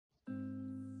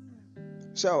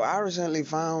So I recently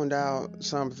found out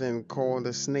something called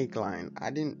the snake line.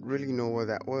 I didn't really know what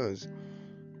that was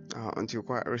until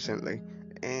quite recently,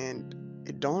 and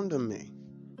it dawned on me.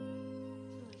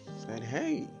 Said,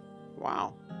 "Hey,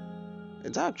 wow,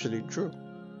 it's actually true."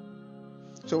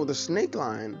 So the snake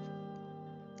line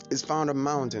is found on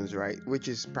mountains, right? Which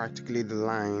is practically the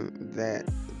line that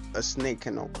a snake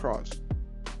cannot cross.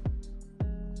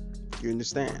 You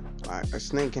understand? Like a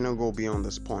snake cannot go beyond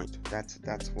this point. That's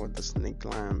what the snake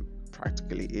line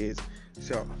practically is.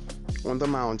 So on the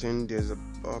mountain, there's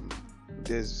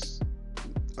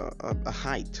a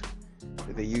height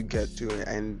that you get to,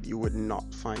 and you would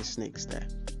not find snakes there.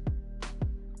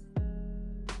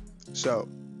 So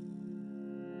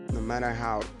no matter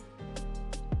how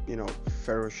you know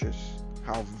ferocious,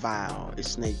 how vile a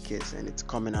snake is, and it's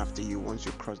coming after you, once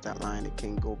you cross that line, it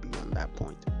can't go beyond that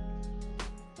point.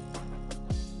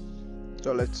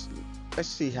 So let's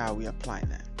see how we apply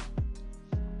that.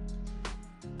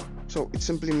 So it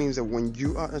simply means that when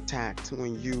you are attacked,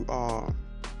 when you are,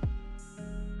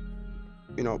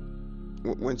 you know,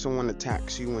 when someone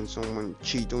attacks you, when someone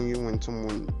cheats on you, when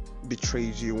someone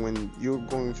betrays you, when you're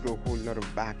going through a whole lot of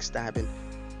backstabbing,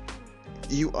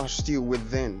 you are still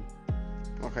within.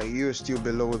 Okay, you're still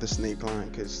below the snake line,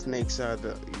 because snakes are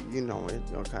you know it.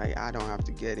 Okay, I don't have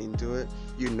to get into it.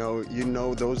 You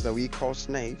know those that we call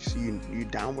snakes. You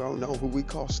damn well know who we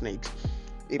call snakes.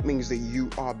 It means that you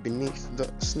are beneath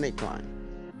the snake line,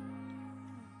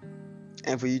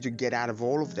 and for you to get out of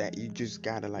all of that, you just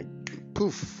gotta like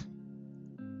poof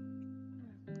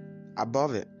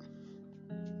above it.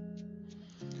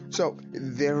 So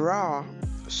there are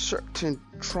certain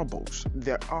troubles,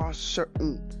 there are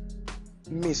certain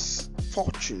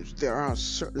misfortunes, there are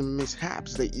certain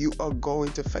mishaps that you are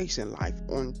going to face in life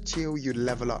until you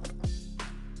level up.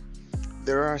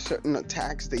 There are certain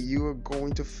attacks that you are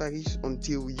going to face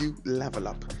until you level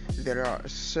up. There are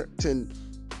certain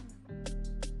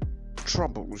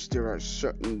troubles, there are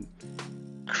certain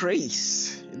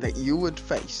craze that you would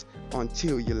face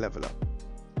until you level up.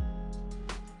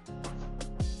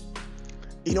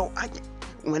 You know,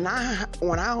 when I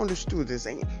understood this,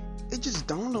 it just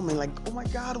dawned on me like, oh my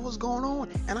God, what's going on?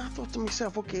 And I thought to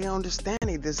myself, okay, I understand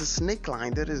it. There's a snake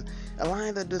line. There is a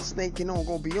line that the snake cannot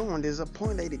go beyond. There's a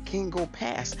point that it can't go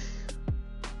past.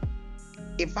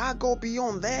 If I go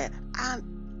beyond that,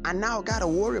 I now gotta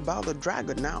worry about the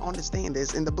dragon. Now understand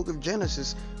this. In the book of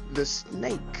Genesis, the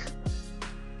snake,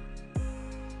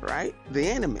 right? The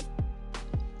enemy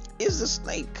is the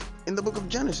snake in the book of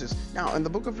Genesis. Now in the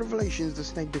book of Revelations, the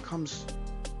snake becomes,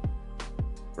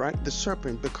 right? The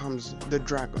serpent becomes the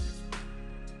dragon.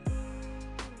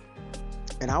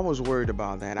 And I was worried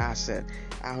about that. I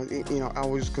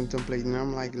was contemplating.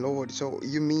 I'm like, Lord, so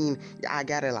you mean I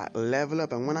gotta like level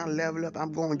up? And when I level up,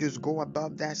 I'm going to just go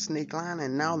above that snake line,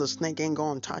 and now the snake ain't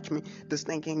gonna touch me. The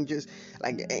snake ain't just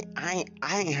like I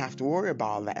ain't have to worry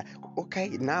about that. Okay,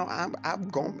 now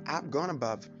I've gone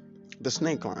above the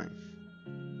snake line.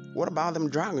 What about them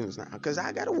dragons now? Because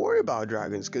I gotta worry about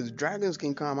dragons, because dragons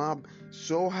can come up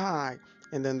so high.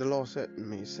 And then the Lord said to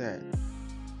me,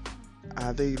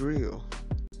 are they real?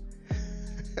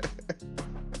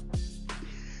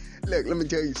 Look, let me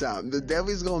tell you something. The devil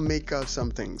is going to make up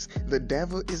some things. The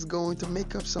devil is going to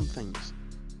make up some things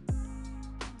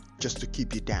just to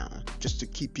keep you down, just to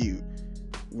keep you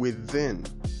within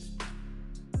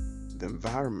the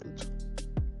environment,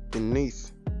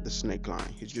 beneath the snake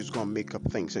line. He's just going to make up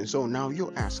things. And so now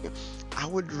you're asking, I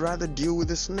would rather deal with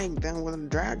a snake than with a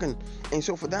dragon. And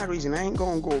so for that reason, I ain't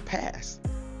going to go past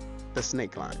the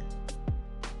snake line.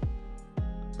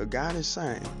 But God is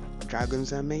saying,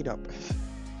 dragons are made up.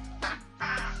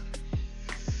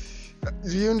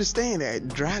 Do you understand that?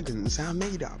 Dragons are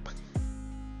made up.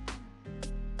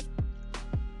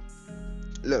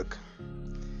 Look,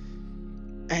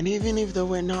 and even if they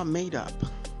were not made up,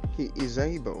 He is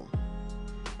able.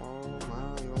 Oh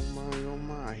my, oh my, oh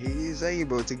my. He is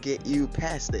able to get you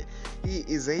past it. He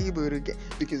is able to get,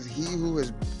 because He who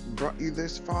has brought you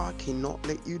this far cannot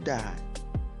let you die.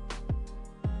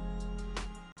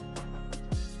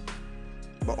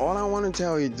 But all I want to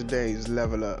tell you today is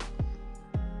level up.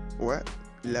 What?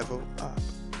 Level up.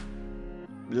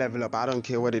 Level up. I don't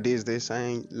care what it is they're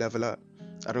saying, level up.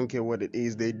 I don't care what it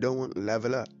is they're doing,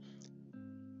 level up.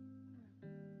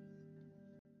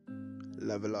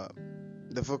 Level up.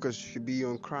 The focus should be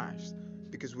on Christ,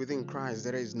 because within Christ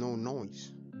there is no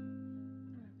noise.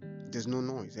 There's no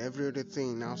noise. Every other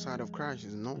thing outside of Christ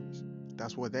is noise.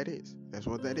 That's what that is. That's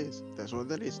what that is. That's what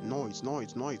that is. Noise,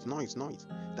 noise, noise, noise, noise.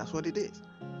 That's what it is.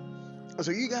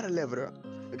 So you gotta level up.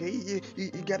 Okay,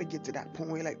 you gotta get to that point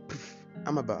where you're like,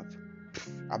 I'm above.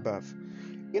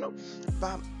 You know,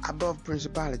 above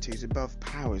principalities, above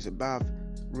powers, above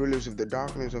rulers of the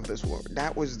darkness of this world.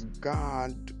 That was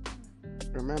God.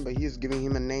 Remember, He is giving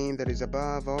him a name that is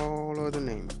above all other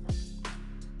names.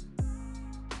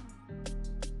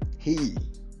 He,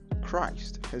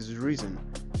 Christ, has risen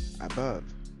above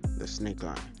the snake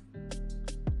line.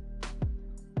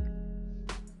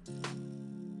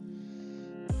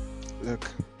 Look,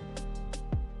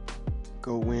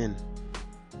 go win.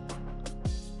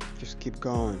 Just keep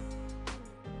going.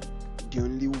 The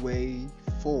only way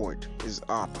forward is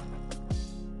up.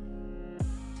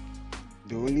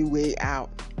 The only way out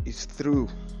is through.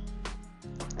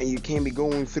 And you can't be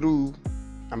going through.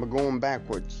 I'm going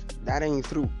backwards. That ain't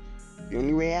through. The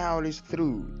only way out is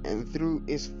through. And through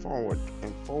is forward.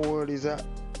 And forward is up.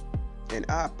 And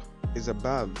up is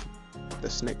above the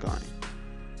snake line.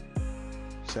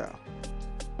 So,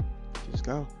 just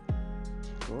go.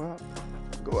 Go up.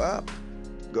 Go up.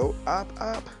 Go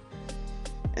up.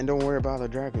 And don't worry about the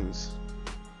dragons.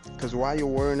 Because while you're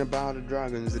worrying about the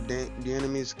dragons, the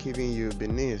enemy is keeping you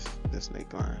beneath the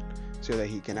snake line so that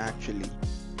he can actually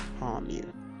harm you.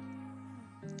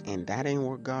 And that ain't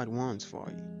what God wants for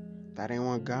you. That ain't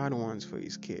what God wants for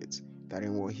his kids. That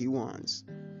ain't what he wants.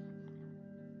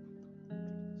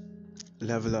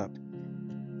 Level up.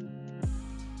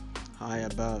 High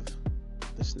above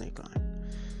the snake line.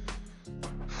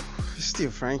 Still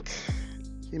Frank.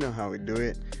 You know how we do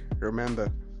it.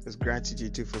 Remember, it's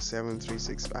gratitude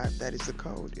 247-365. That is the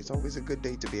code. It's always a good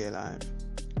day to be alive.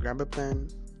 Grab a pen,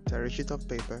 tear a sheet of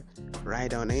paper,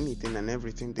 write down anything and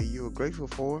everything that you are grateful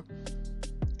for,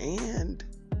 and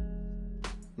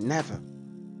never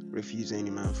refuse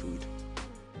any man food.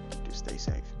 Just stay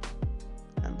safe.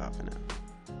 And bye for now.